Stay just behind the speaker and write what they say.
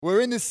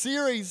We're in this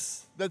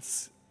series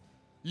that's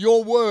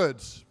Your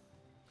Word.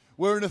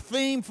 We're in a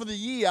theme for the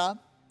year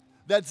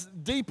that's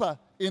deeper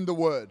in the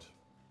Word.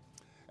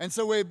 And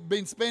so we've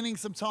been spending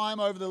some time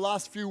over the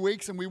last few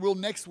weeks, and we will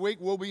next week.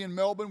 We'll be in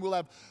Melbourne. We'll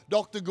have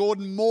Dr.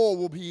 Gordon Moore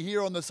will be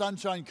here on the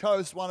Sunshine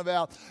Coast, one of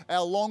our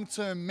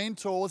long-term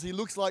mentors. He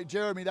looks like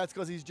Jeremy. That's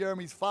because he's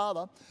Jeremy's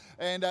father.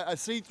 And a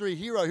C3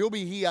 hero. He'll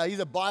be here. He's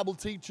a Bible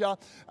teacher,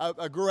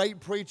 a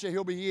great preacher.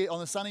 He'll be here on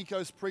the Sunny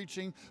Coast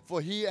preaching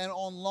for here and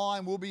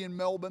online. We'll be in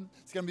Melbourne.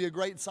 It's going to be a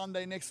great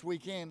Sunday next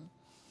weekend.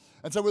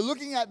 And so we're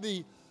looking at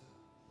the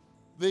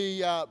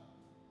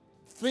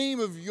theme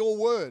of Your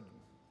Word.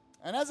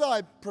 And as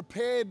I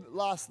prepared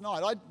last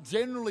night, I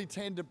generally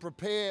tend to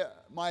prepare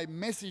my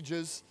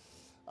messages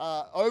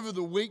over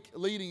the week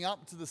leading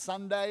up to the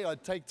Sunday. I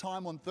take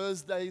time on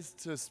Thursdays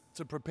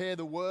to prepare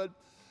the Word.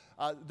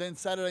 Then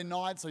Saturday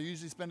nights, I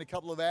usually spend a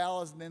couple of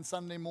hours, and then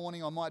Sunday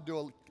morning, I might do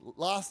a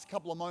last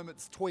couple of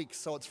moments tweaks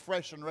so it's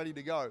fresh and ready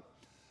to go.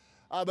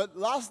 But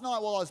last night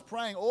while I was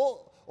praying,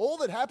 all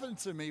that happened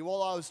to me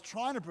while I was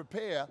trying to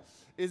prepare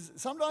is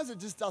sometimes it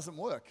just doesn't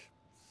work.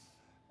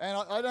 And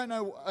I don't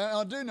know, and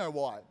I do know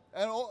why.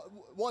 And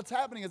what's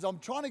happening is I'm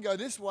trying to go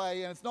this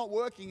way, and it's not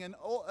working, and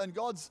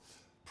God's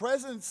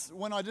presence,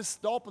 when I just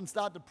stop and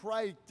start to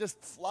pray,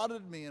 just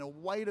flooded me, and a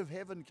weight of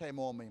heaven came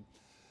on me.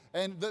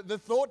 And the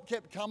thought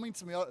kept coming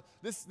to me.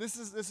 This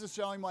is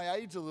showing my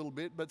age a little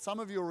bit, but some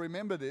of you will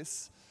remember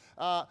this.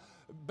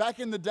 Back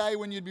in the day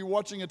when you'd be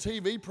watching a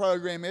TV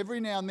program, every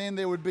now and then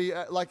there would be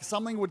like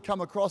something would come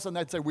across and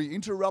they'd say, "We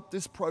interrupt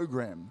this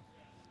program."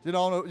 You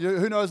know,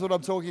 who knows what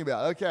I'm talking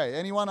about? Okay,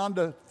 anyone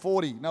under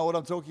 40 know what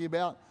I'm talking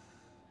about?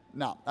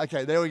 No.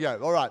 Okay, there we go.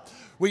 All right.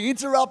 We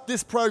interrupt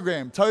this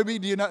program. Toby,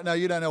 do you know? No,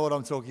 you don't know what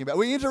I'm talking about.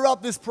 We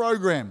interrupt this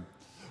program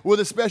with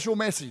a special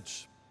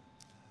message.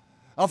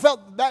 I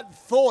felt that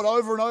thought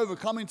over and over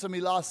coming to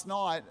me last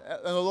night,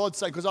 and the Lord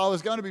said, because I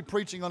was going to be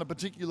preaching on a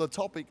particular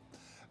topic,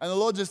 and the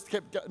Lord just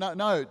kept,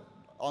 no,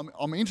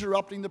 I'm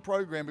interrupting the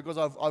program because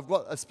I've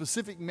got a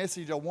specific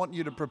message I want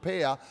you to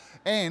prepare,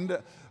 and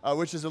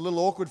which is a little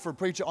awkward for a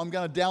preacher, I'm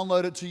going to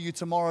download it to you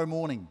tomorrow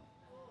morning.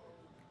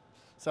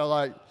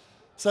 So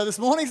this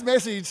morning's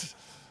message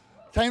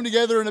came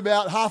together in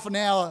about half an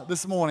hour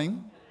this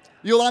morning.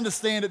 You'll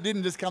understand it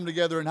didn't just come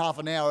together in half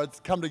an hour, it's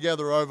come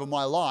together over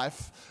my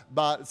life.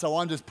 But so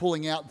I'm just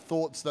pulling out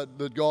thoughts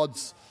that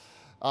God's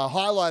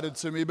highlighted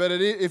to me. But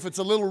if it's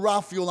a little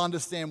rough, you'll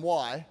understand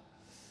why.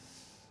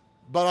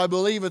 But I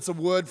believe it's a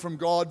word from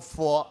God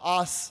for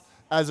us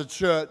as a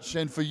church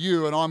and for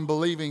you, and I'm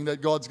believing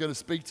that God's going to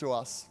speak to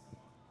us.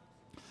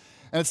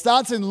 And it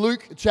starts in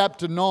Luke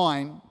chapter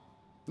 5.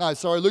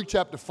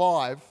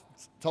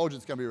 Told you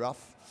it's going to be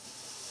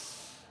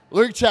rough.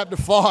 Luke chapter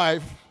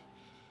 5.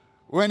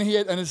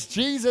 And it's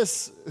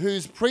Jesus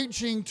who's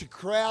preaching to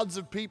crowds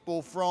of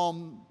people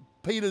from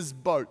Peter's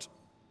boat,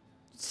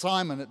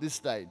 Simon at this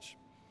stage.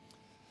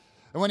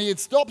 And when he had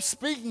stopped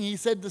speaking, he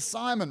said to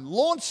Simon,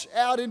 "Launch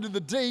out into the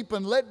deep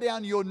and let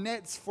down your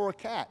nets for a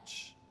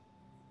catch."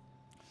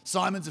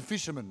 Simon's a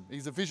fisherman.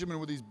 He's a fisherman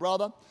with his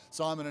brother,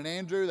 Simon and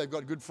Andrew. They've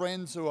got good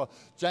friends who are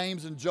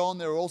James and John.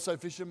 They're also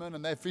fishermen,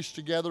 and they fish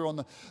together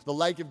on the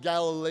Lake of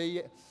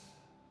Galilee.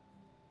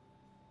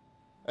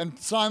 And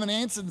Simon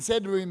answered and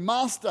said to him,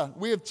 "Master,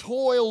 we have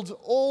toiled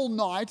all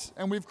night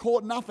and we've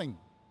caught nothing.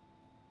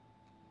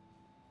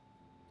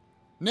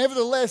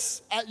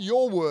 Nevertheless, at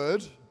your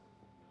word,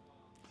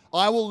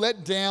 I will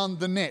let down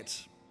the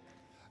net."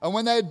 And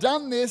when they had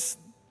done this,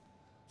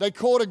 they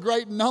caught a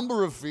great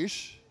number of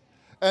fish,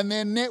 and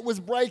their net was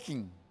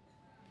breaking.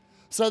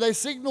 So they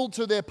signaled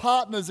to their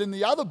partners in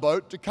the other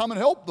boat to come and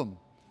help them.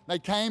 They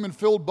came and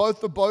filled both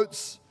the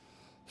boats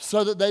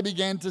so that they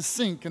began to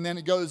sink. And then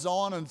it goes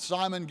on, and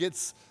Simon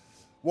gets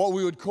what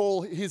we would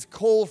call his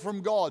call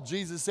from God.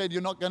 Jesus said,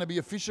 "You're not going to be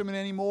a fisherman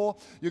anymore.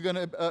 You're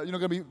not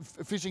going to be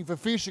fishing for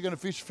fish. You're going to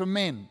fish for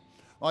men."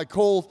 My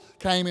call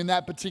came in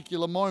that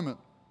particular moment.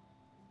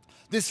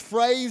 This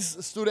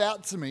phrase stood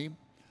out to me,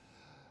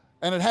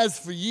 and it has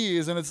for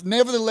years, and it's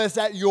 "nevertheless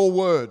at your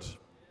word."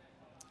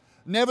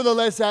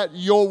 Nevertheless at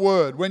your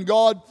word. When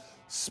God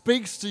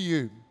speaks to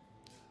you.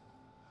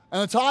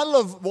 And the title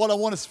of what I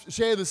want to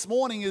share this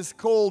morning is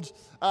called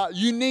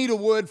 "You Need a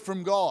Word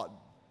from God."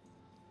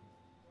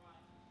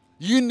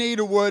 You need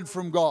a word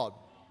from God.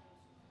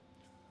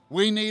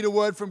 We need a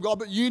word from God,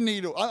 but you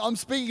need it. I'm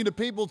speaking to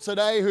people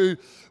today who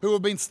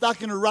have been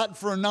stuck in a rut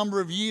for a number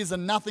of years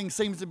and nothing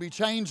seems to be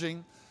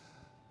changing.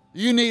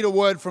 You need a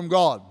word from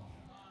God.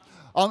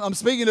 I'm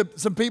speaking to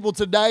some people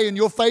today, and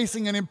you're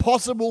facing an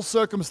impossible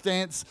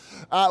circumstance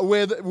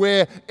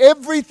where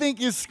everything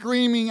is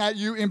screaming at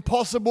you,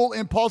 impossible,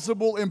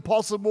 impossible,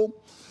 impossible.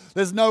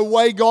 There's no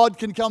way God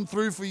can come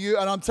through for you.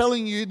 And I'm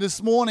telling you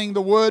this morning,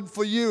 the word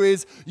for you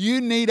is you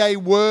need a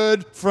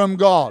word from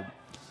God.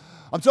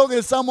 I'm talking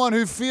to someone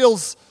who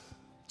feels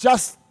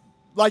just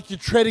like you're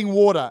treading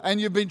water,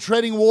 and you've been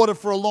treading water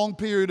for a long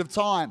period of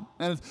time.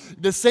 And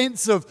the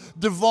sense of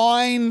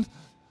divine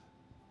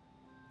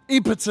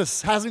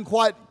impetus hasn't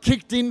quite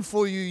kicked in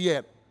for you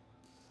yet.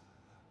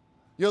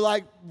 You're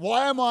like,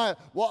 why,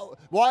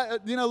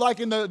 like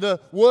in the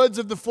words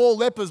of the 4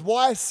 lepers,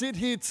 why sit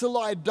here till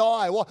I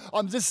die? Well,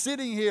 I'm just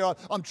sitting here,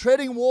 I'm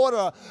treading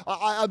water.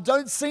 I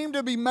don't seem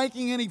to be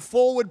making any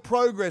forward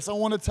progress. I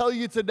want to tell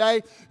you today,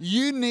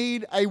 you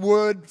need a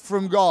word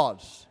from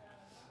God.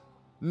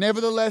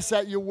 Nevertheless,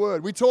 at your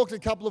word. We talked a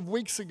couple of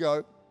weeks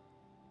ago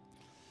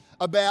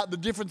about the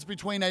difference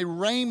between a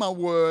rhema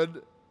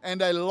word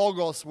and a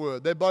logos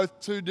word. They're both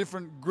 2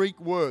 different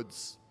Greek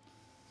words.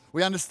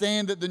 We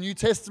understand that the New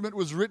Testament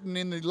was written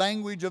in the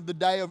language of the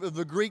day of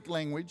the Greek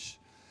language,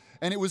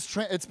 and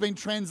it's been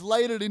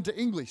translated into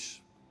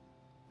English.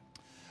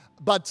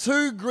 But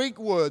 2 Greek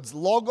words,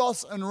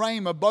 logos and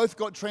rhema, both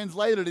got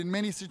translated in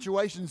many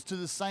situations to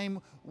the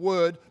same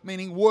word,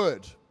 meaning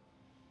word.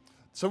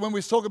 So when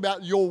we talk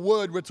about your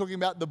word, we're talking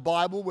about the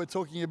Bible, we're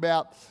talking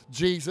about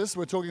Jesus,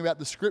 we're talking about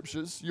the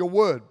Scriptures, your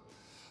word.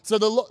 So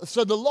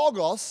the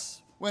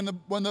logos, when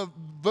the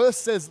verse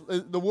says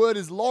the word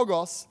is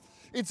logos,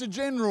 it's a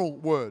general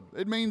word.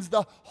 It means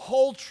the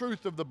whole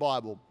truth of the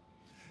Bible.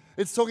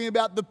 It's talking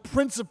about the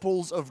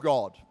principles of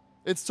God.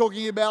 It's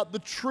talking about the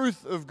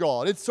truth of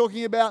God. It's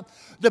talking about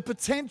the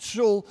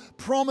potential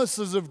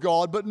promises of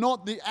God, but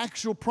not the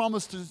actual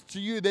promises to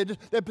you.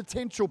 They're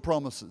potential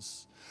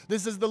promises.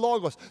 This is the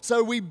logos.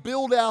 So we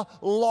build our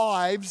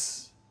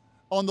lives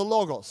on the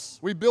logos.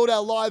 We build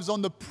our lives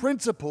on the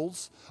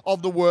principles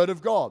of the Word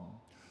of God.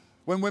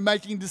 When we're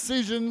making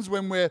decisions,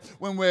 when we're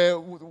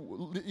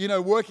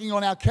working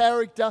on our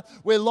character,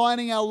 we're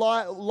lining our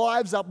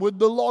lives up with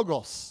the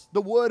logos,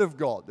 the Word of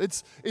God.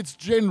 It's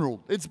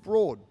general, it's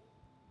broad.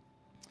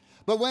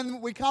 But when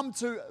we come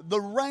to the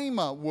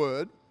rhema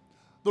word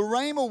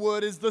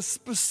is the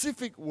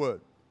specific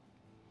word.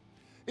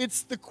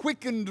 It's the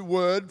quickened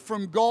word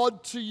from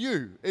God to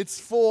you. It's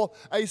for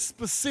a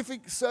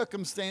specific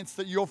circumstance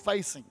that you're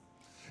facing.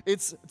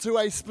 It's to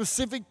a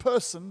specific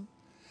person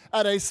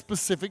at a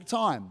specific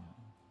time.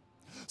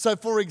 So,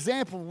 for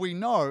example, we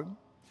know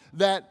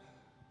that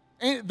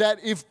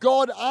if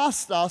God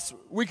asked us,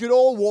 we could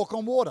all walk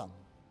on water.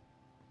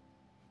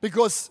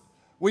 Because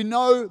we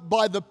know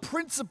by the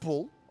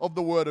principle of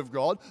the Word of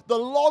God, the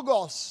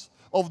logos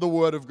of the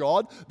Word of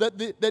God,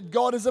 that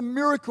God is a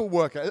miracle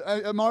worker.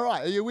 Am I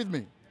right? Are you with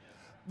me?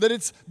 That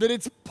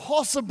it's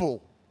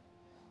possible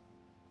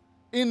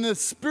in the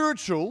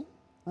spiritual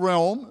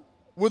realm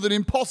with an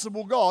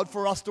impossible God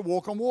for us to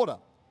walk on water.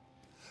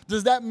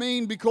 Does that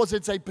mean because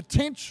it's a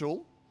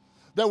potential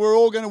that we're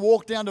all going to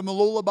walk down to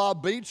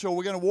Mooloolaba Beach, or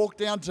we're going to walk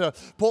down to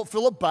Port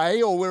Phillip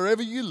Bay, or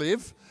wherever you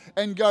live,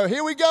 and go,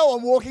 here we go,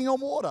 I'm walking on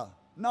water?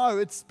 No,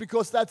 it's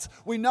because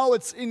we know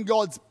it's in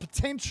God's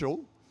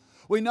potential.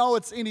 We know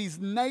it's in His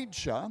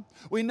nature.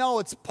 We know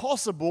it's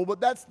possible, but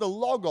that's the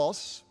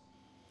logos.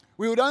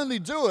 We would only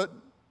do it,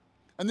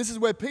 and this is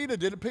where Peter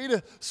did it.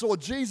 Peter saw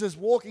Jesus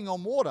walking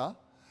on water,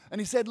 and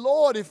he said,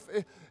 Lord,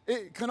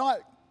 can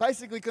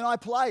I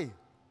play?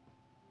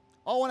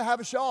 I want to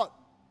have a shot.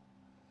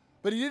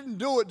 But he didn't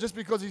do it just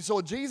because he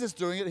saw Jesus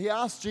doing it. He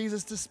asked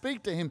Jesus to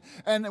speak to him.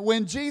 And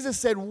when Jesus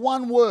said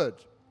one word,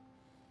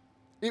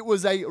 it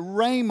was a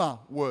rhema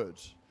word,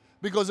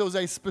 because it was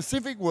a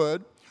specific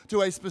word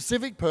to a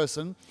specific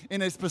person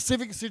in a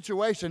specific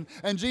situation.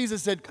 And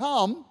Jesus said,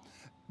 come,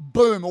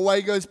 boom,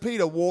 away goes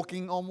Peter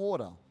walking on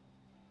water.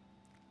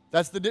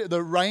 That's the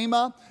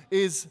rhema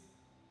is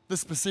the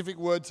specific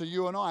word to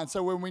you and I. And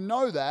so when we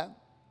know that,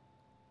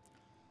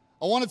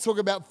 I want to talk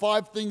about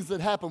 5 things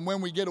that happen when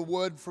we get a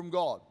word from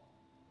God.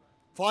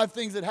 5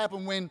 things that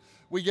happen when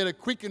we get a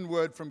quickened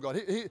word from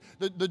God.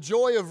 The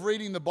joy of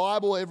reading the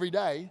Bible every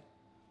day,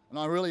 and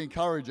I really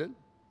encourage it,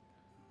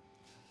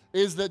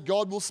 is that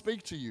God will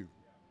speak to you.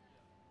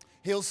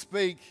 He'll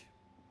speak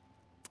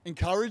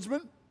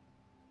encouragement.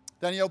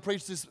 Danielle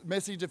preached this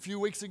message a few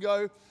weeks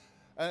ago,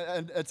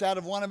 and it's out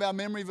of one of our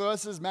memory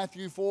verses,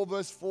 Matthew 4,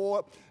 verse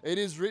 4. It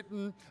is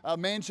written,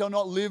 man shall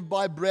not live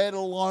by bread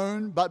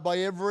alone, but by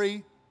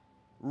every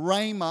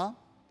rhema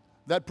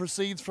that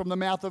proceeds from the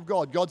mouth of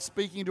God. God's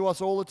speaking to us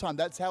all the time.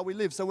 That's how we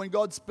live. So when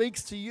God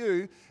speaks to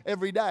you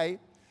every day,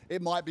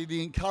 it might be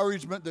the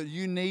encouragement that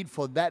you need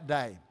for that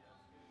day.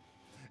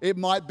 It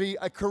might be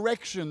a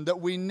correction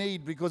that we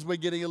need because we're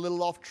getting a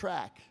little off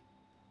track.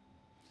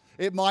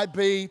 It might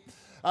be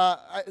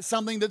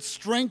something that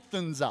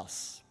strengthens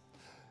us.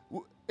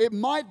 It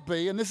might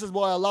be, and this is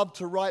why I love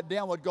to write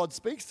down what God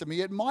speaks to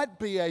me, it might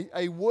be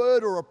a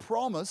word or a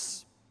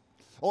promise.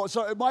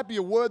 So it might be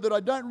a word that I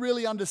don't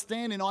really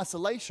understand in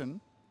isolation,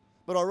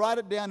 but I write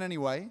it down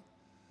anyway.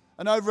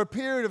 And over a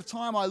period of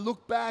time, I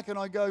look back and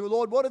I go,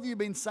 Lord, what have you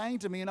been saying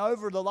to me? And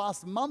over the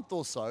last month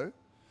or so,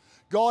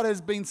 God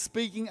has been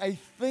speaking a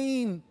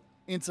theme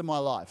into my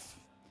life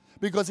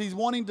because He's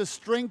wanting to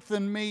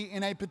strengthen me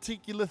in a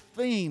particular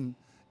theme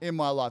in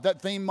my life.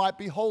 That theme might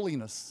be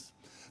holiness.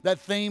 That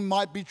theme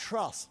might be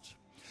trust.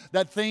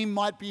 That theme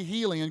might be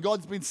healing. And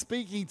God's been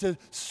speaking to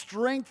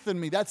strengthen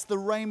me. That's the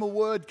rhema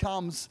word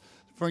comes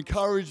for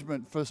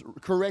encouragement, for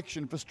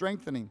correction, for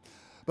strengthening.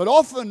 But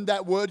often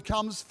that word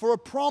comes for a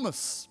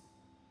promise.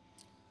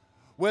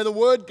 Where the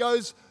word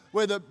goes,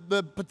 where the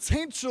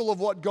potential of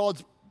what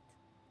God's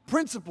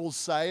principles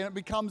say, and it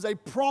becomes a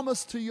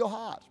promise to your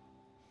heart.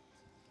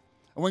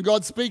 And when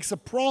God speaks a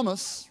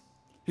promise,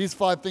 here's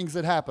 5 things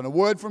that happen. A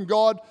word from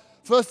God,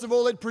 first of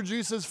all, it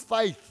produces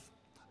faith.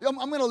 I'm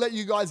going to let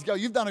you guys go.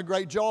 You've done a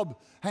great job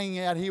hanging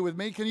out here with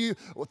me. Can you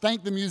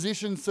thank the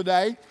musicians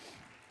today?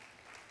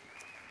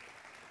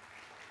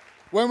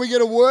 When we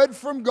get a word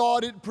from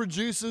God, it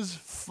produces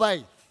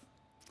faith.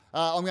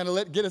 I'm going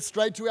to get us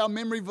straight to our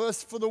memory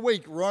verse for the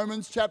week.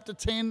 Romans chapter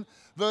 10,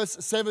 verse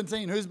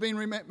 17. Who's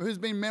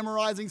been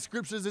memorizing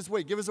scriptures this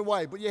week? Give us a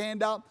wave. Put your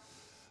hand up.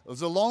 It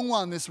was a long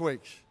one this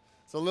week.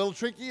 It's a little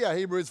trickier.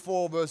 Hebrews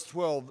 4, verse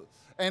 12.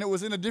 And it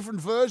was in a different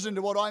version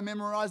to what I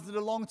memorized it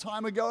a long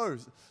time ago.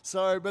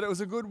 But it was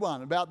a good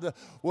one about the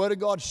word of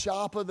God,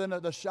 sharper than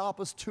the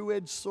sharpest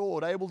two-edged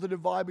sword, able to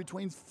divide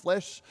between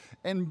flesh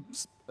and,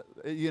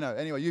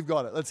 anyway, you've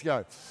got it. Let's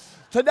go.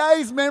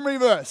 Today's memory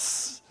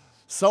verse,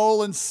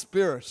 soul and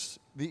spirit,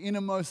 the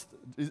innermost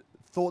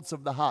thoughts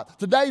of the heart.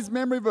 Today's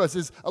memory verse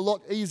is a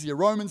lot easier.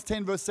 Romans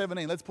 10, verse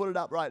 17. Let's put it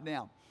up right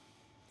now.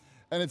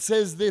 And it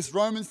says this,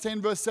 Romans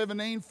 10, verse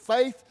 17,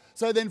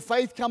 so then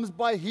faith comes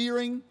by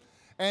hearing,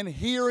 and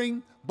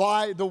hearing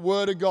by the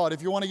word of God.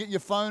 If you want to get your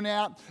phone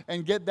out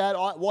and get that,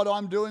 what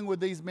I'm doing with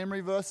these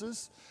memory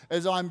verses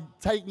is I'm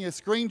taking a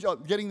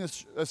screenshot, getting a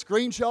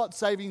screenshot,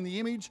 saving the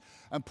image,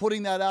 and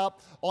putting that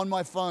up on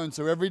my phone.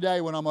 So every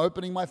day when I'm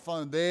opening my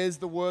phone, there's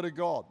the word of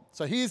God.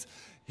 So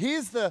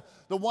here's the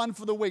one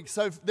for the week.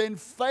 So then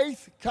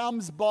faith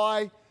comes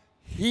by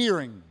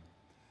hearing,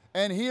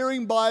 and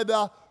hearing by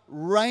the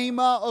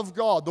rhema of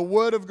God, the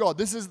word of God.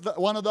 This is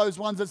one of those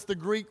ones that's the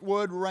Greek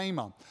word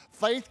rhema.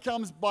 Faith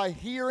comes by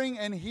hearing,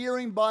 and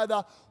hearing by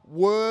the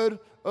word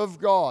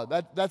of God.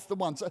 That's the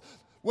one. So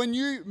when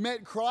you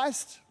met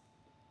Christ,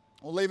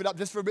 we'll leave it up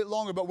just for a bit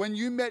longer, but when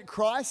you met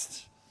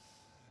Christ,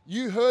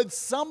 you heard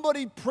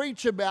somebody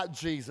preach about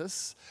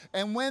Jesus,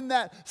 and when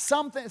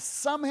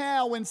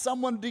somehow when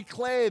someone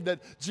declared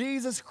that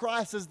Jesus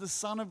Christ is the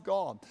Son of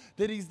God,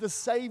 that he's the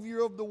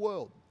Savior of the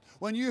world,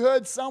 when you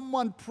heard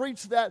someone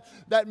preach that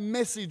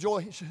message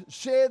or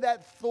share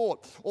that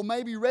thought or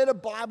maybe read a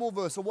Bible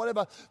verse or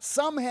whatever,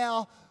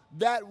 somehow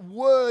that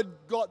word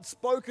got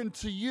spoken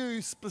to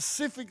you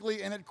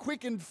specifically and it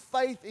quickened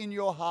faith in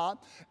your heart,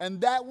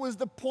 and that was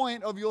the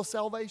point of your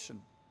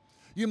salvation.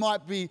 You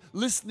might be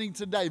listening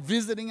today,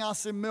 visiting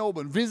us in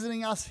Melbourne,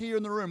 visiting us here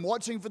in the room,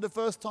 watching for the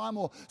first time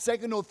or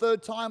second or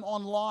third time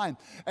online.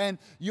 And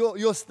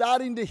you're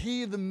starting to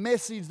hear the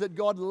message that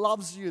God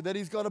loves you, that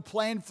he's got a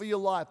plan for your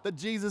life, that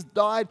Jesus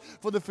died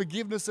for the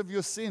forgiveness of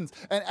your sins.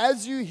 And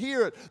as you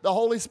hear it, the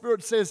Holy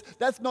Spirit says,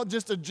 that's not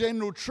just a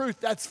general truth,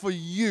 that's for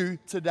you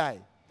today.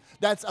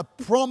 That's a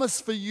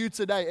promise for you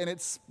today, and it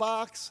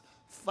sparks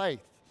faith.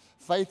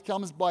 Faith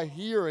comes by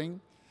hearing,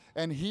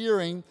 and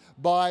hearing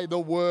by the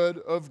word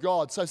of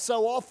God.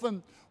 So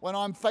often when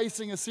I'm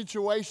facing a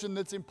situation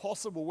that's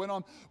impossible, when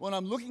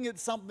I'm looking at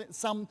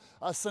some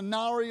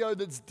scenario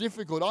that's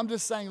difficult, I'm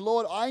just saying,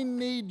 Lord, I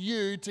need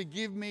you to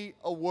give me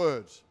a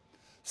word.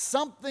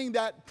 Something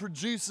that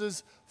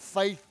produces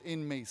faith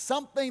in me.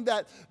 Something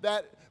that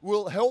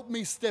will help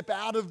me step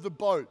out of the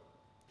boat.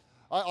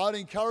 I'd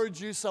encourage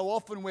you, so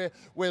often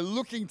we're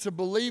looking to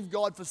believe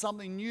God for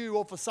something new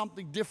or for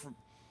something different.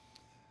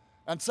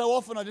 And so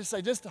often I just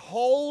say, just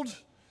hold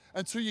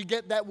until you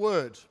get that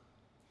word.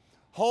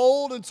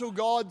 Hold until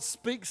God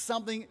speaks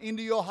something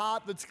into your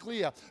heart that's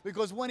clear.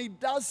 Because when he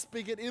does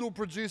speak it, it'll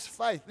produce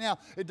faith. Now,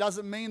 it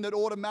doesn't mean that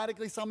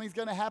automatically something's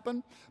going to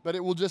happen, but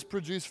it will just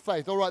produce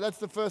faith. All right, that's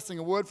the first thing.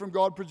 A word from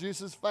God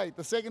produces faith.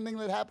 The second thing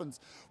that happens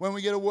when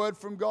we get a word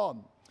from God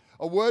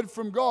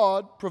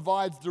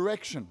provides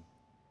direction.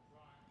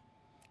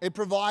 It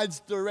provides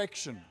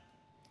direction.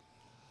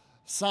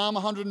 Psalm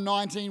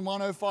 119,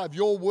 105.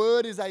 Your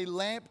word is a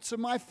lamp to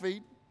my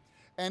feet,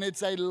 and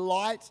it's a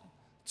light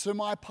to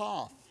my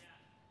path.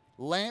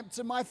 Lamp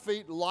to my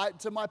feet, light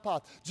to my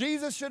path.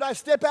 Jesus, should I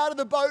step out of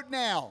the boat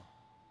now?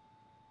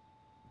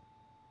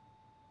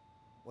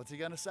 What's he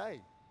going to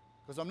say?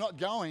 Because I'm not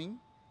going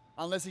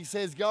unless he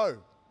says go.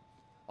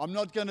 I'm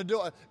not going to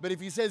do it. But if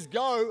he says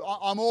go,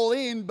 I'm all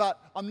in, but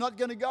I'm not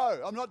going to go.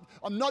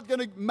 I'm not going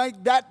to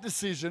make that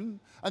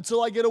decision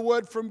until I get a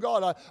word from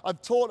God.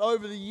 I've taught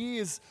over the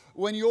years,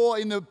 when you're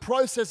in the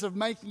process of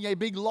making a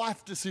big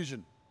life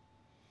decision,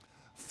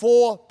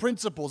 4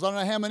 principles. I don't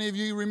know how many of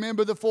you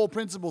remember the 4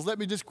 principles. Let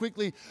me just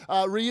quickly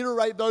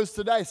reiterate those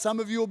today. Some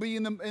of you will be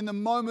in the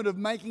moment of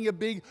making a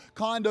big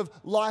kind of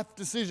life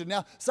decision.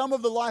 Now, some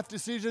of the life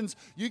decisions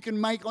you can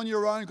make on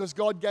your own because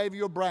God gave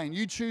you a brain.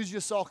 You choose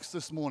your socks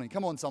this morning.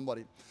 Come on,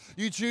 somebody.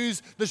 You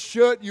choose the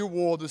shirt you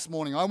wore this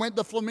morning. I went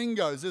to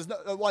flamingos.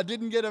 I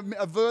didn't get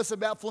a verse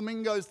about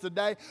flamingos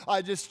today.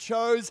 I just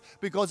chose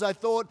because I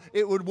thought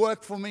it would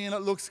work for me and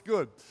it looks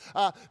good.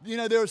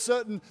 There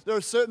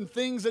are certain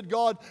things that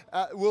God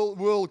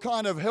will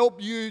kind of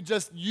help you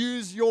just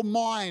use your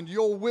mind,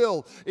 your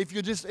will,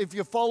 if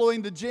you're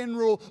following the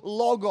general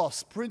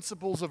logos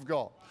principles of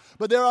God.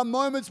 But there are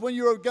moments when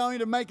you're going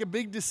to make a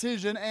big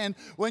decision, and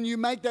when you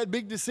make that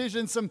big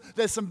decision,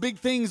 there's some big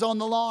things on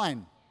the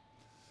line.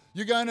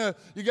 You're going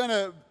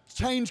to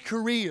change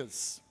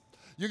careers.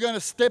 You're going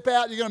to step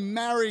out. You're going to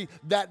marry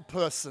that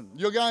person.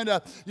 You're going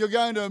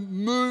to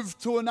move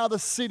to another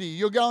city.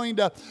 You're going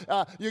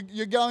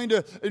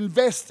to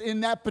invest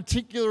in that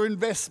particular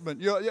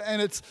investment.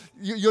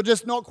 You're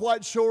just not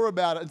quite sure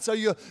about it. And so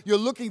you're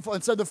looking for.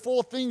 And so the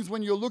four things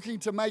when you're looking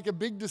to make a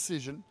big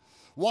decision.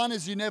 One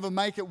is you never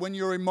make it when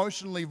you're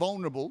emotionally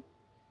vulnerable,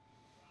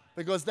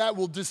 because that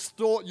will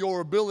distort your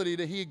ability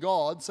to hear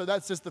God. So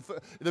that's just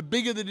the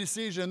bigger the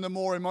decision, the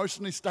more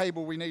emotionally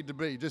stable we need to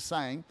be, just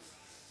saying.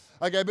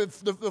 Okay, but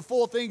the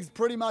four things,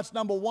 pretty much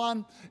number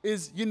one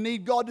is you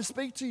need God to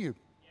speak to you.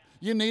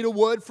 You need a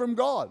word from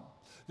God.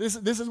 This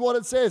is what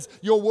it says.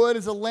 Your word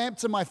is a lamp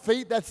to my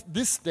feet. That's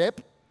this step.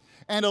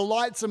 And a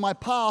light to my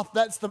path.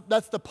 That's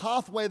the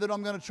pathway that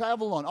I'm going to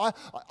travel on.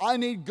 I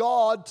need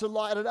God to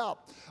light it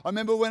up. I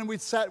remember when we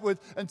sat with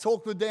and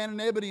talked with Dan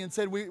and Ebony and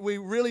said we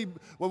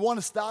want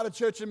to start a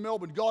church in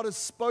Melbourne. God has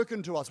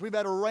spoken to us. We've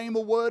had a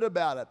rhema word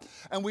about it.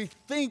 And we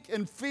think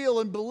and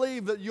feel and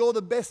believe that you're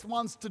the best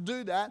ones to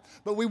do that.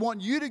 But we want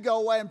you to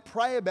go away and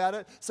pray about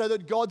it so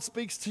that God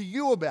speaks to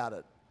you about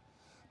it.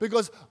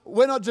 Because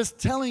we're not just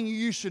telling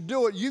you should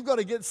do it. You've got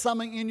to get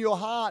something in your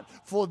heart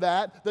for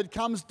that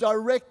comes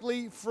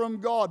directly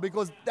from God,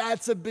 because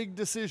that's a big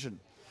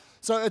decision.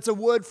 So it's a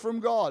word from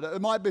God.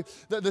 It might be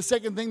the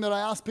second thing that I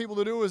ask people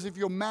to do is, if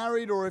you're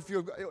married or if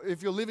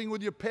you're living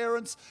with your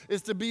parents,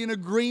 is to be in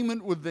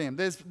agreement with them.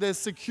 There's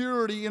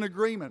security in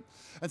agreement.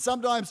 And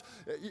sometimes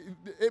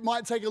it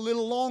might take a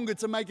little longer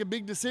to make a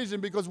big decision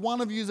because one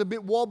of you is a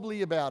bit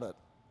wobbly about it.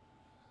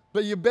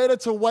 But you're better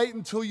to wait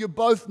until you're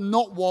both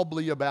not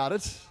wobbly about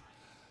it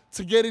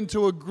to get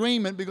into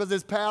agreement, because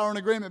there's power in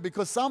agreement.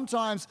 Because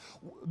sometimes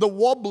the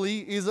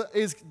wobbly is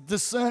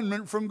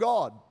discernment from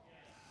God.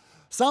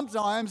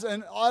 Sometimes,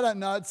 and I don't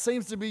know, it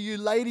seems to be you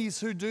ladies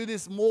who do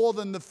this more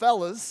than the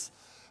fellas,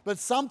 but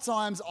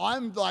sometimes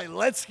I'm like,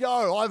 let's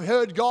go. I've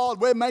heard God.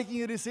 We're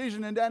making a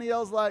decision. And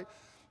Danielle's like,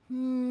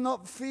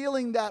 not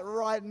feeling that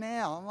right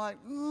now. I'm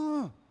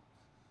like,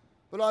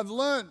 But I've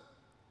learned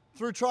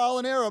through trial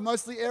and error,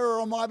 mostly error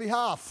on my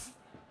behalf.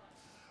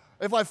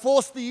 If I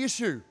force the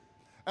issue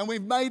and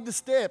we've made the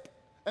step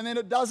and then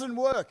it doesn't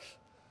work,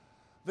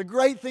 the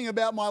great thing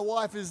about my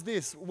wife is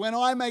this: when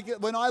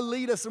I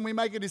lead us and we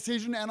make a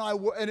decision and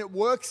it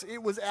works,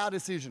 it was our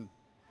decision.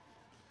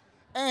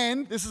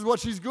 And this is what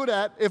she's good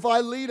at: if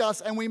I lead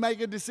us and we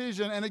make a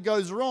decision and it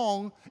goes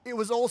wrong, it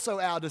was also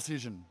our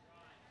decision.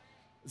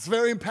 It's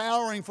very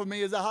empowering for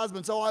me as a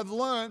husband. So I've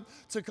learned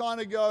to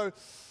kind of go,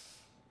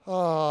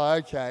 oh,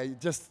 okay,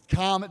 just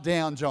calm it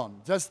down,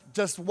 John.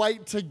 Just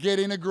wait to get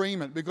in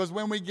agreement. Because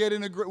when we get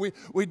in agreement,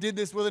 we did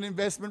this with an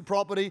investment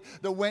property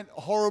that went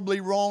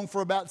horribly wrong for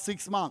about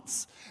 6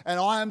 months. And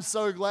I am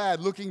so glad,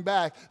 looking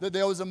back, that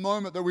there was a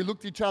moment that we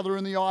looked each other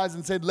in the eyes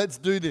and said, let's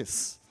do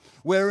this.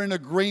 We're in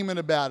agreement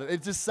about it.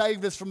 It just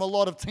saved us from a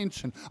lot of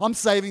tension. I'm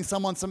saving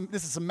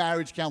this is some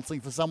marriage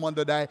counseling for someone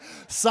today.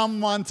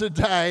 Someone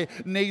today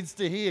needs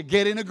to hear.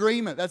 Get in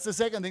agreement. That's the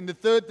second thing. The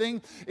third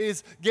thing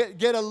is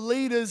get a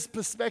leader's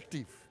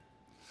perspective.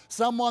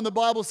 The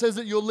Bible says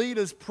that your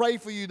leaders pray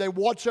for you. They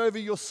watch over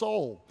your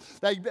soul.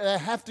 They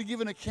have to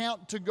give an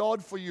account to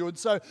God for you. And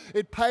so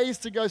it pays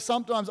to go,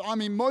 sometimes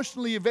I'm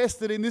emotionally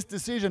invested in this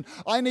decision.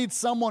 I need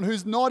someone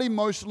who's not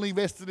emotionally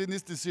invested in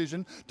this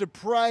decision to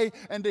pray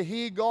and to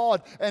hear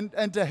God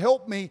and to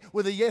help me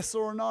with a yes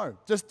or a no.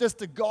 Just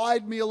to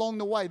guide me along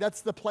the way. That's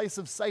the place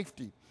of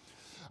safety.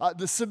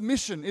 The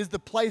submission is the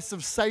place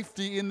of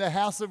safety in the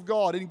house of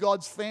God, in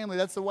God's family.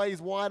 That's the way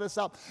He's wired us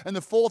up. And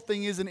the fourth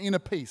thing is an inner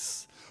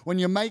peace. When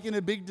you're making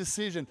a big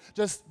decision,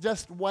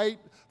 just wait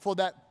for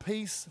that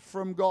peace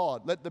from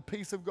God. Let the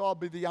peace of God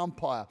be the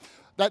umpire.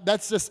 But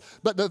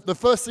the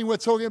first thing we're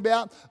talking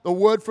about, the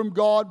word from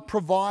God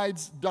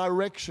provides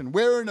direction.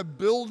 We're in a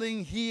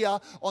building here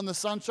on the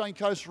Sunshine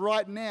Coast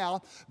right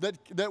now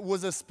that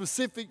was a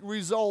specific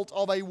result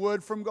of a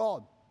word from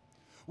God.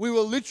 We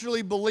were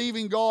literally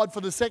believing God for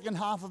the second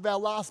half of our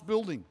last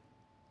building.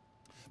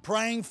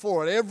 Praying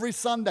for it every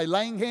Sunday,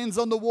 laying hands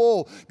on the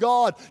wall.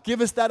 God, give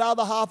us that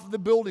other half of the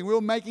building. We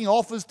were making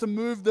offers to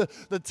move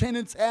the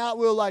tenants out.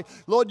 We were like,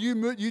 Lord,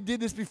 you did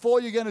this before.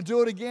 You're going to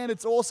do it again.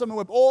 It's awesome.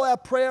 And all our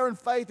prayer and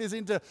faith is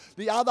into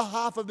the other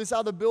half of this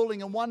other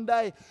building. And one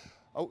day,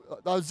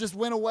 I just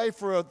went away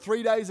for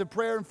 3 days of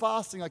prayer and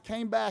fasting. I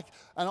came back,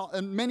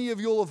 and many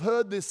of you will have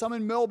heard this. Some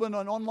in Melbourne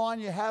and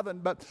online you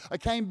haven't. But I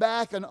came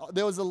back, and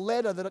there was a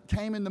letter that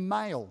came in the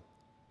mail.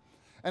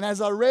 And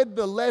as I read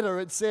the letter,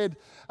 it said,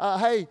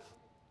 hey,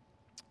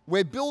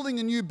 we're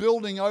building a new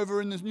building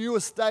over in this new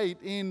estate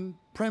in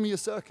Premier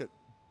Circuit.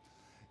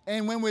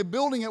 And when we're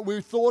building it, we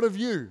thought of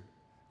you.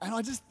 And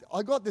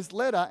I got this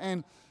letter,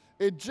 and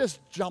it just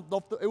jumped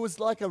off. It was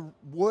like a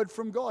word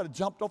from God. It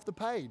jumped off the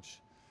page.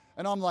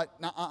 And I'm like,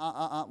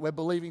 we're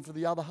believing for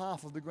the other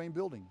half of the green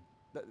building.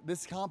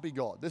 This can't be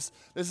God. This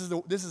is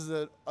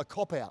a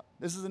cop-out.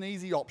 This is an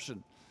easy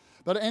option.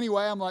 But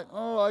anyway, I'm like,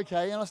 oh,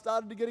 okay. And I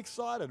started to get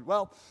excited.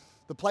 Well,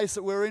 the place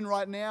that we're in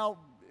right now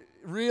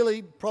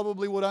really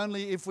probably would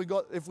only, if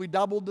we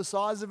doubled the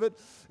size of it,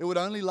 it would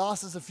only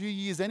last us a few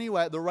years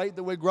anyway at the rate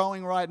that we're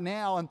growing right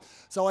now. And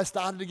so I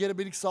started to get a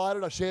bit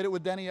excited. I shared it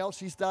with Danielle.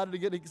 She started to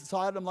get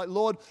excited. I'm like,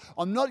 Lord,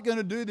 I'm not going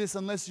to do this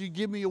unless you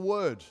give me a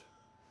word.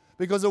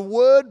 Because a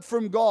word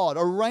from God,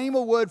 a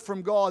rhema word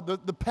from God,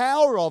 the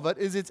power of it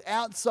is it's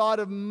outside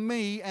of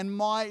me and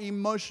my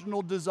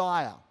emotional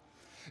desire.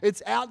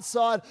 It's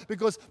outside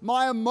because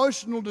my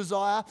emotional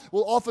desire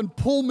will often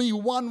pull me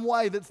one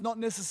way that's not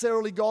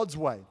necessarily God's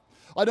way.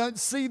 I don't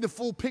see the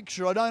full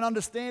picture. I don't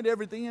understand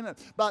everything in it.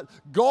 But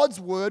God's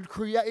word,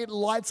 it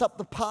lights up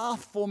the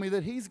path for me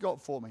that He's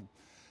got for me.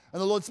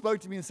 And the Lord spoke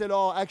to me and said,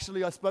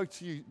 actually, I spoke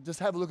to you. Just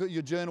have a look at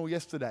your journal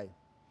yesterday.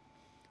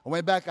 I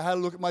went back, I had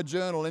a look at my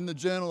journal. In the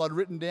journal, I'd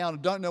written down, I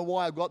don't know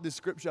why I got this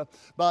scripture,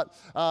 but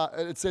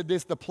it said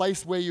this: the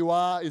place where you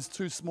are is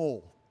too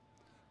small.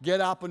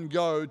 Get up and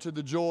go to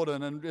the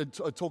Jordan. And it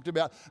talked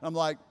about, and I'm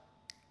like,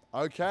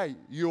 okay,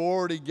 you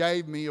already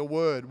gave me a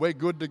word. We're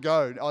good to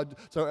go.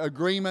 So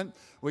agreement,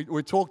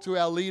 we talked to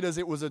our leaders.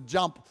 It was a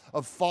jump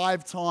of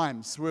 5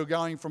 times. We were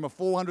going from a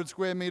 400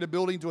 square meter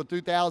building to a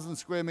 2,000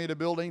 square meter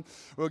building.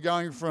 We were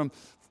going from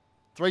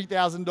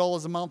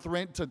 $3,000 a month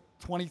rent to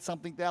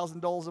 $20-something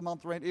thousand a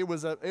month rent. It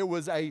was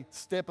a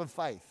step of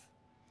faith.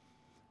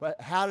 But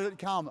how did it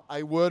come?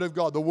 A word of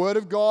God. The word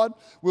of God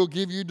will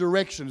give you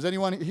direction. Is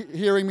anyone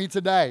hearing me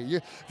today?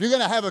 If you're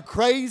going to have a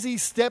crazy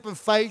step of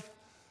faith,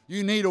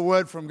 you need a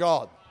word from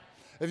God.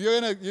 If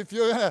you're going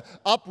to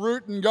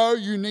uproot and go,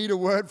 you need a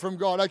word from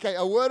God. Okay,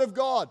 a word of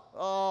God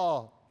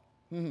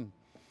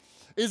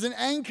is an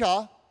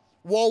anchor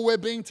while we're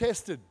being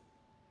tested.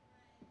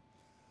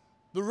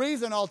 The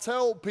reason I'll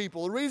tell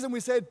people, the reason we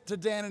said to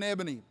Dan and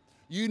Ebony,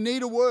 you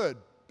need a word,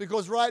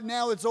 because right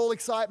now it's all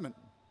excitement.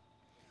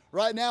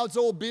 Right now it's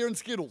all beer and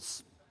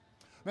Skittles.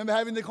 Remember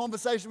having the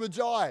conversation with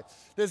Jai.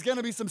 There's going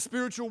to be some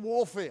spiritual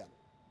warfare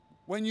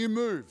when you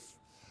move.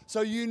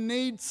 So you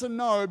need to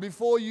know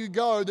before you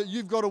go that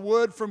you've got a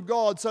word from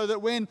God, so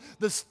that when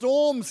the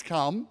storms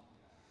come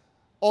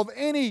of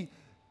any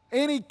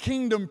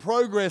kingdom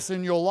progress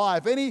in your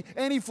life,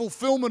 any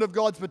fulfillment of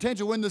God's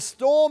potential, when the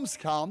storms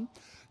come,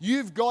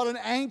 you've got an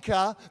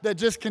anchor that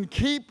just can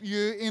keep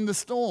you in the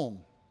storm.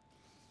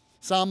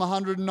 Psalm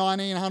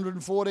 119,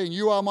 114,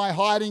 you are my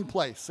hiding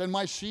place and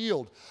my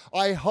shield.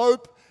 I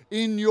hope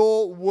in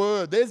your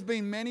word. There's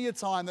been many a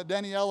time that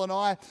Danielle and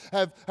I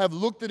have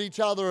looked at each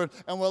other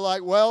and we're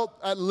like, well,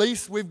 at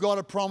least we've got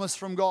a promise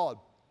from God.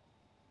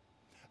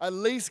 At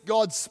least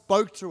God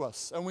spoke to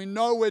us and we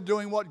know we're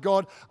doing what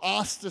God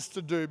asked us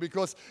to do,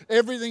 because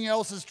everything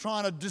else is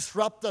trying to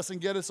disrupt us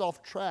and get us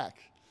off track.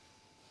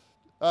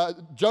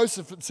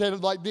 Joseph said it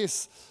like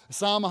this,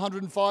 Psalm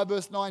 105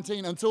 verse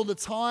 19, until the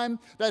time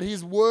that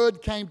his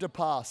word came to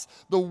pass,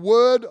 the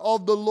word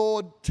of the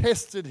Lord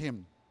tested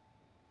him.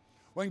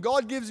 When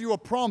God gives you a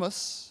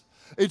promise,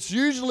 it's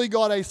usually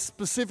got a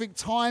specific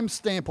time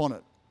stamp on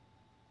it.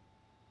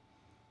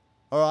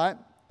 All right?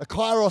 A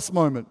kairos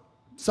moment,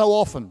 so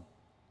often.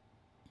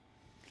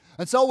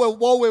 And so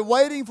while we're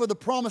waiting for the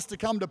promise to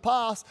come to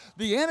pass,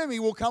 the enemy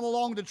will come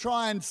along to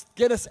try and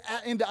get us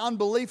into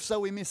unbelief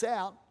so we miss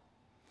out.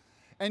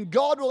 And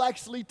God will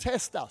actually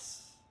test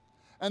us.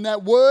 And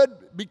that word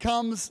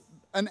becomes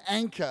an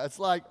anchor. It's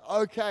like,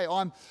 okay,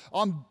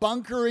 I'm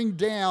bunkering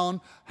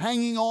down,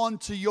 hanging on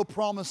to your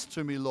promise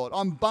to me, Lord.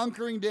 I'm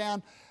bunkering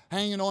down,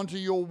 hanging on to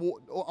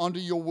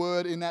your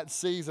word in that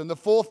season. The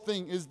fourth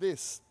thing is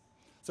this.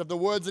 So if the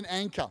word's an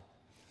anchor,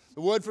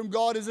 the word from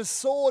God is a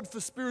sword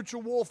for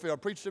spiritual warfare. I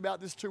preached about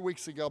this 2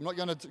 weeks ago. I'm not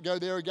going to go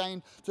there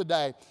again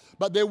today.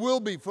 But there will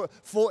be,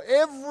 for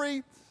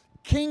every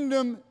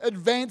kingdom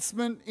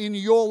advancement in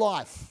your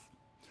life,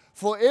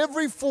 for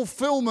every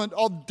fulfillment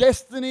of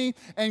destiny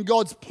and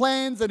God's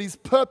plans and His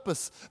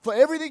purpose, for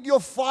everything you're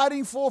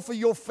fighting for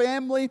your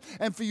family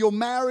and for your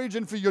marriage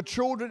and for your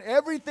children,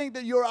 everything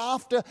that you're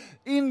after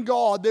in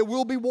God, there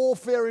will be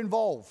warfare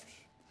involved.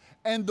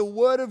 And the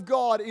Word of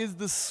God is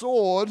the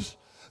sword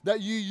that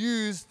you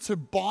use to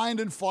bind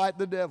and fight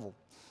the devil.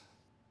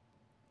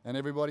 And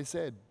everybody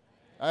said,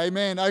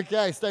 amen.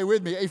 Okay, stay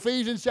with me.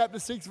 Ephesians chapter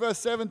 6, verse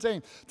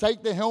 17.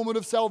 Take the helmet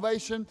of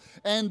salvation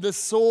and the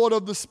sword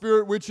of the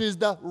Spirit, which is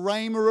the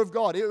rhema of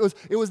God.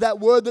 It was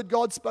that word that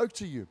God spoke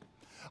to you.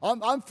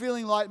 I'm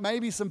feeling like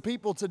maybe some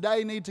people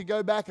today need to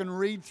go back and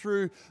read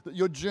through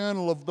your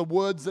journal of the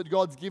words that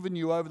God's given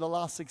you over the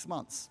last 6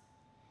 months.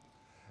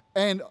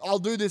 And I'll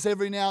do this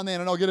every now and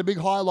then, and I'll get a big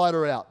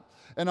highlighter out.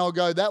 And I'll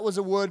go, that was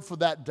a word for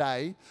that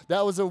day.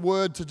 That was a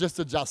word to just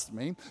adjust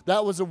me.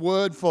 That was a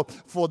word for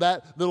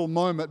that little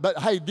moment. But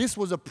hey, this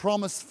was a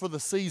promise for the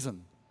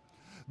season.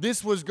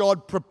 This was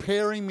God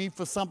preparing me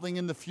for something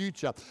in the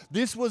future.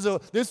 This was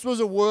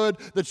a word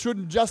that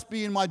shouldn't just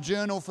be in my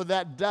journal for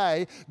that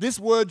day. This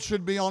word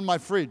should be on my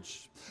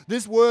fridge.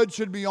 This word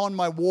should be on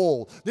my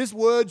wall. This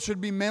word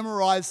should be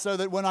memorized so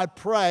that when I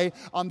pray,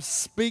 I'm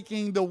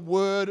speaking the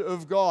word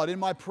of God. In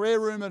my prayer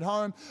room at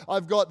home,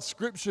 I've got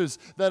scriptures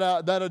that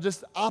are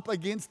just up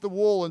against the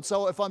wall. And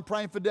so if I'm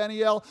praying for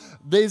Danielle,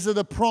 these are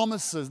the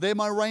promises. They're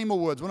my rhema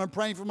words. When I'm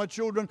praying for my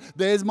children,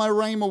 there's my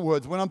rhema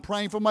words. When I'm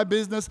praying for my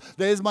business,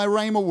 there's my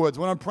rhema words.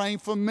 When I'm praying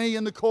for me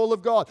and the call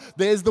of God,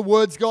 there's the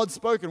words God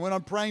spoken. When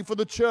I'm praying for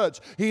the church,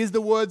 here's the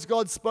words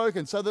God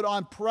spoken, so that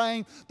I'm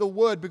praying the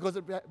word because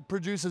it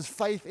produces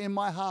faith in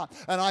my heart,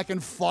 and I can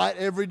fight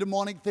every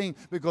demonic thing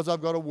because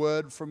I've got a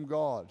word from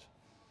God.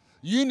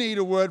 You need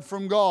a word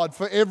from God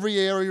for every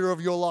area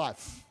of your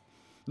life,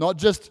 not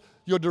just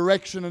your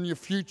direction and your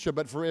future,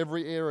 but for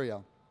every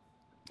area.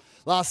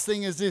 Last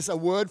thing is this: a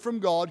word from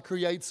God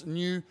creates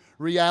new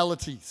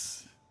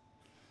realities.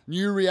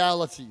 New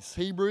realities.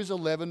 Hebrews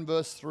 11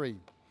 verse 3.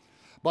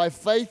 By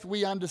faith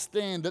we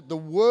understand that the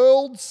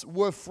worlds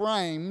were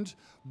framed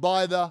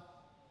by the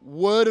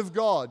Word of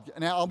God.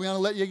 Now, I'm going to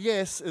let you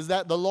guess, is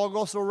that the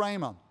Logos or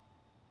Rhema?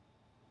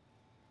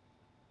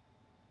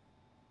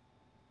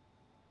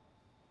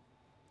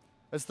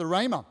 It's the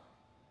Rhema.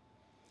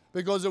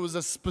 Because it was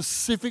a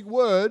specific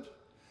word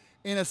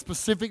in a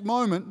specific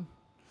moment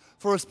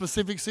for a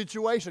specific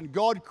situation.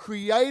 God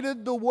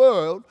created the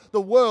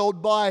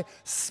world by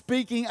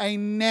speaking a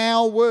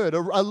now word. A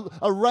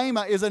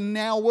Rhema is a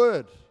now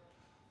word.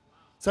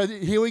 So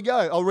here we go.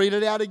 I'll read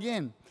it out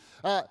again.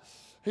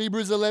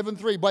 Hebrews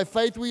 11:3. By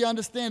faith we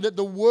understand that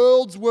the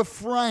worlds were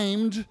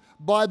framed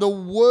by the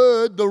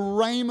word, the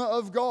rhema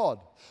of God,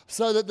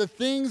 so that the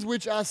things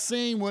which are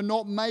seen were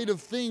not made of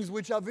things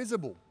which are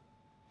visible.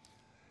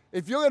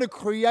 If you're going to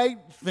create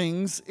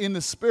things in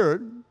the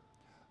Spirit,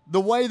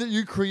 the way that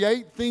you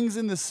create things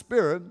in the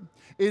Spirit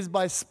is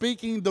by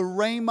speaking the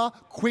rhema,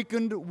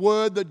 quickened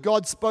word that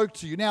God spoke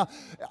to you. Now,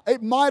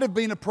 it might have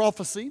been a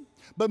prophecy,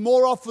 but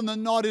more often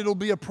than not, it'll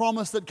be a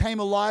promise that came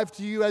alive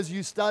to you as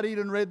you studied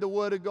and read the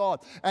Word of God.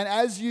 And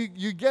as you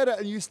get it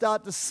and you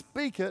start to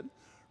speak it,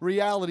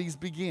 realities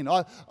begin.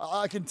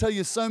 I can tell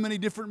you so many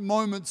different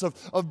moments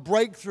of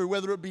breakthrough,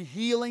 whether it be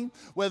healing,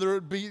 whether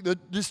it be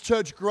this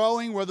church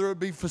growing, whether it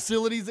be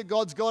facilities that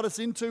God's got us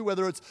into,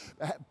 whether it's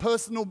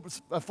personal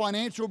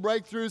financial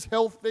breakthroughs,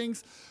 health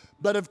things,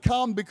 that have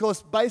come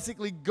because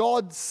basically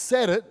God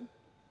said it,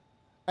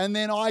 and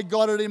then I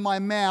got it in my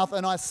mouth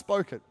and I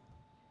spoke it.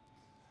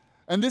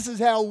 And this is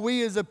how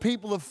we as a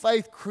people of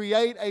faith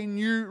create a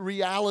new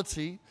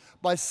reality,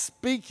 by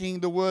speaking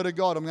the Word of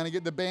God. I'm going to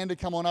get the band to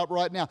come on up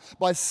right now.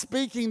 By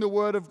speaking the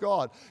Word of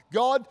God.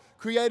 God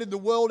created the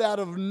world out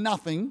of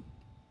nothing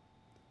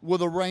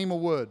with a rhema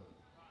word.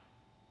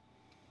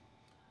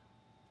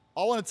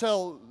 I want to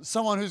tell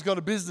someone who's got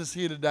a business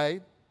here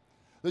today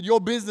that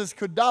your business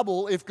could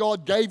double if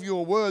God gave you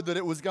a word that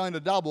it was going to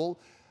double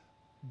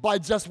by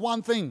just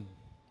one thing.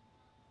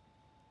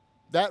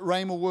 That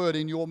rhema word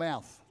in your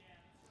mouth.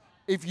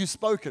 If you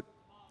spoke it,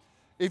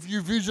 if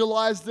you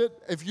visualized it,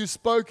 if you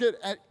spoke it,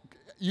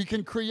 you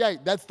can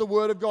create. That's the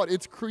Word of God.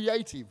 It's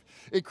creative.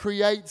 It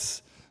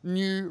creates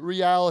new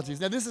realities.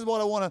 Now, this is what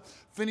I want to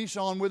finish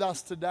on with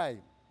us today.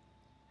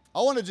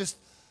 I'm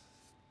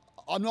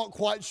not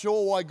quite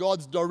sure why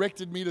God's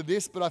directed me to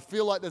this, but I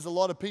feel like there's a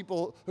lot of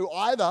people who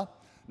either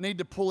need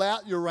to pull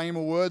out your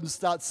rhema word and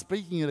start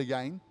speaking it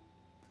again,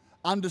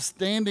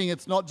 understanding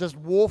it's not just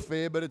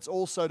warfare, but it's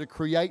also to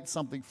create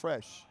something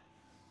fresh.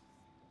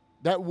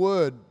 That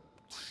word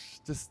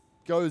just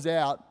goes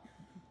out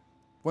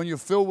when you're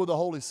filled with the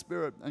Holy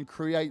Spirit and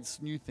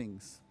creates new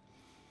things.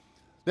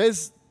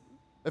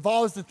 If I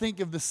was to think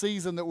of the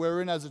season that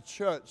we're in as a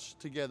church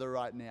together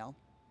right now,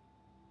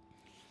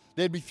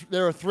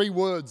 there are three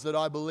words that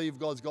I believe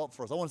God's got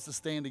for us. I want us to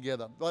stand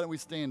together. Why don't we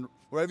stand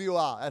wherever you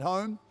are? At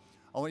home,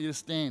 I want you to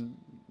stand.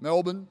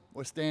 Melbourne,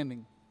 we're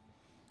standing.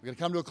 We're going to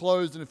come to a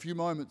close in a few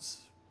moments.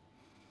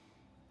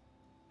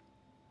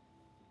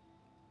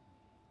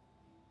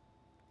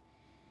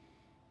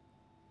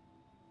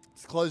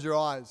 Just close your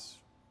eyes.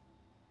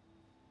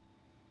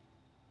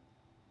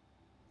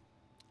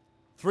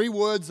 Three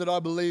words that I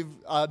believe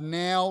are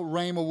now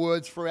rhema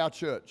words for our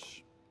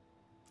church.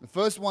 The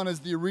first one is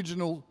the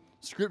original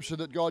scripture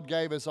that God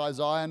gave us,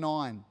 Isaiah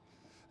 9.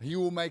 He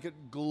will make it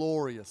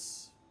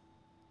glorious.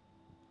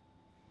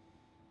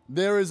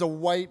 There is a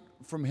weight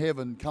from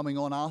heaven coming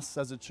on us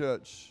as a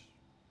church.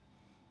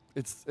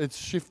 It's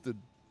shifted.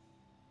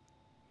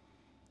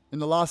 In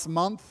the last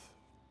month,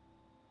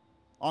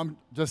 I'm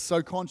just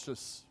so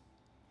conscious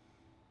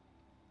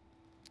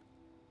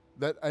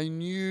that a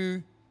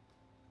new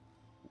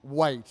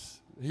weight,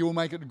 He will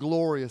make it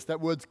glorious. That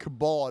word's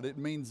kabod. It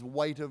means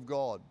weight of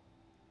God.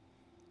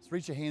 Just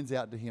reach your hands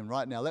out to Him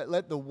right now.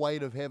 Let the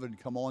weight of heaven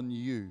come on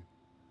you.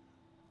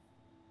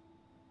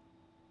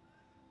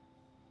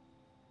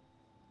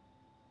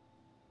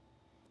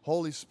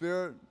 Holy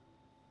Spirit.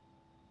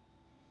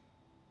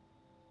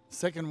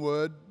 Second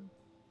word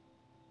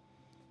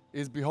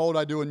is, behold,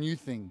 I do a new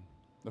thing.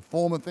 The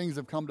former things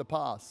have come to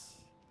pass.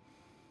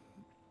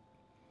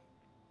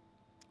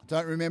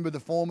 Don't remember the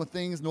former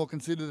things, nor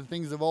consider the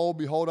things of old.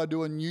 Behold, I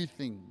do a new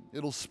thing.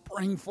 It'll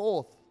spring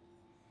forth.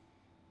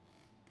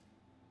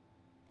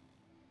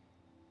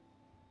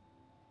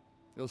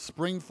 It'll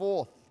spring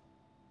forth.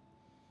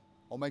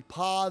 I'll make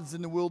paths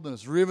in the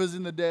wilderness, rivers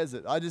in the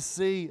desert. I just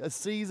see a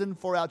season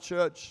for our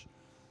church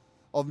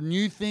of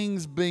new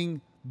things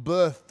being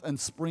birthed and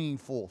springing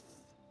forth.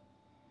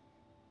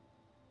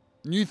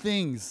 New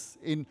things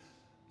in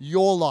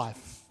your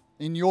life,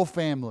 in your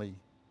family,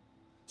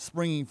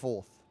 springing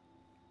forth.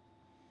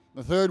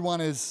 The third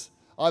one is,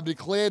 I've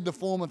declared the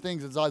former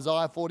things. It's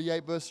Isaiah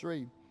 48 verse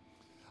 3.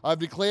 I've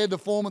declared the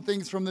former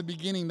things from the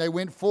beginning. They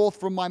went forth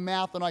from my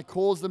mouth and I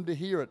caused them to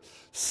hear it.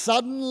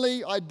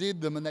 Suddenly I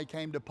did them and they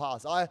came to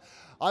pass. I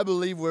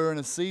believe we're in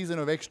a season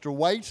of extra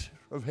weight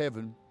of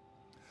heaven,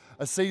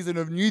 a season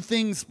of new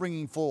things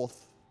springing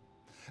forth,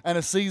 and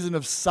a season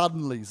of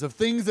suddenlies, of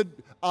things that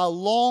are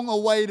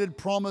long-awaited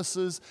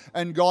promises,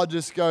 and God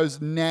just goes,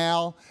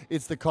 now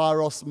it's the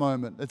Kairos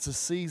moment. It's a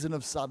season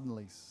of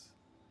suddenlies.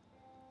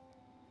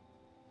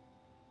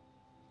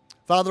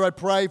 Father, I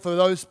pray for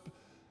those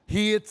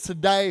here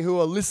today who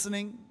are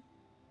listening,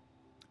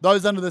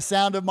 those under the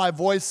sound of my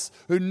voice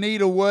who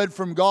need a word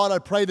from God. I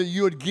pray that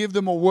you would give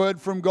them a word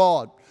from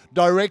God.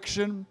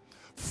 Direction,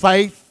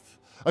 faith,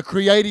 a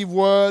creative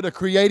word, a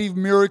creative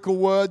miracle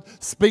word.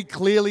 Speak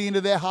clearly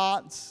into their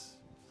hearts.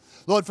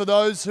 Lord, for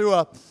those who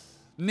are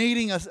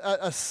needing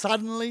a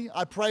suddenly,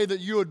 I pray that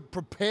you would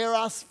prepare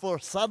us for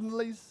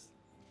suddenlies.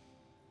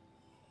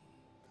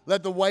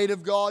 Let the weight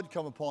of God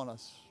come upon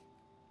us.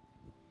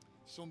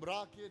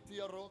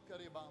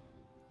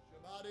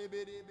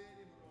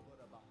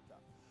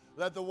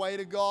 Let the weight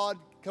of God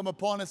come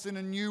upon us in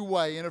a new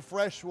way, in a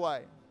fresh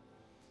way.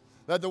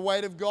 Let the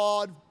weight of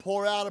God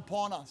pour out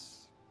upon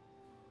us.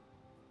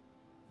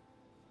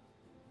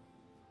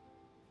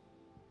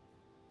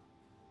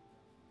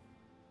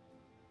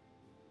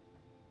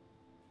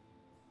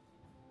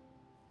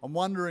 I'm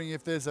wondering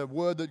if there's a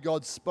word that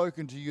God's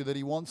spoken to you that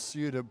He wants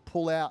you to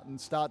pull out and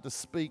start to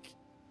speak.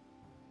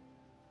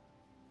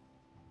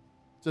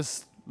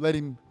 Just let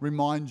Him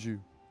remind you,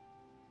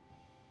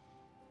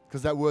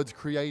 because that word's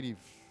creative.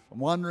 I'm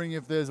wondering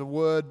if there's a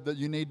word that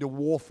you need to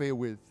warfare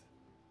with.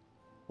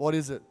 What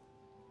is it?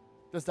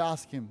 Just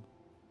ask Him.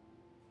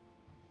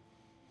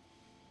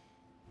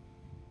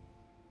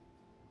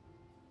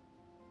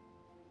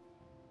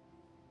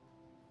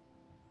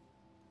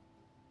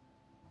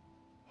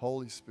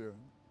 Holy Spirit.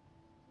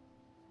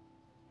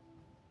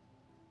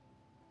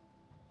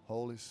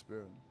 Holy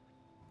Spirit.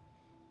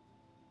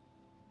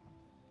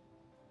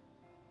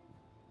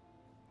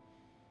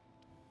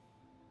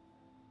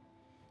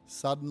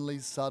 Suddenly,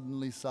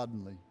 suddenly,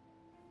 suddenly.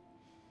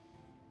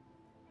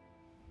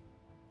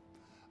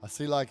 I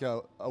see like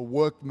a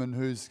workman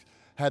who's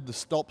had the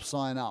stop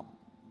sign up,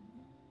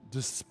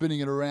 just spinning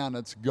it around,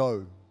 it's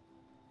go.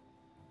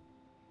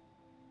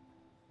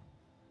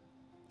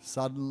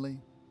 Suddenly,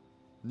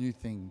 new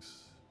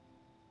things.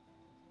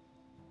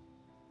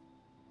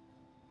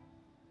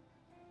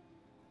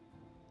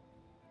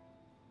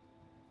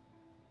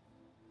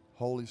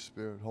 Holy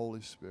Spirit,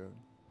 Holy Spirit.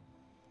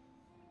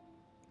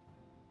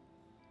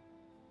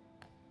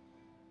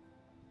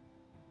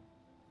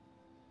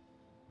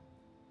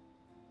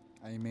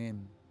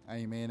 Amen.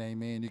 Amen.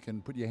 Amen. You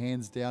can put your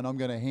hands down. I'm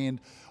going to hand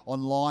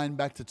online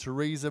back to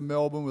Teresa,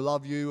 Melbourne. We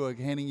love you. We're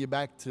handing you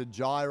back to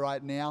Jai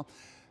right now.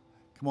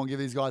 Come on, give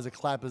these guys a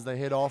clap as they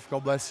head off.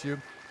 God bless you.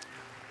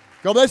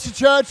 God bless you,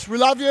 church. We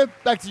love you.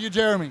 Back to you,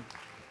 Jeremy.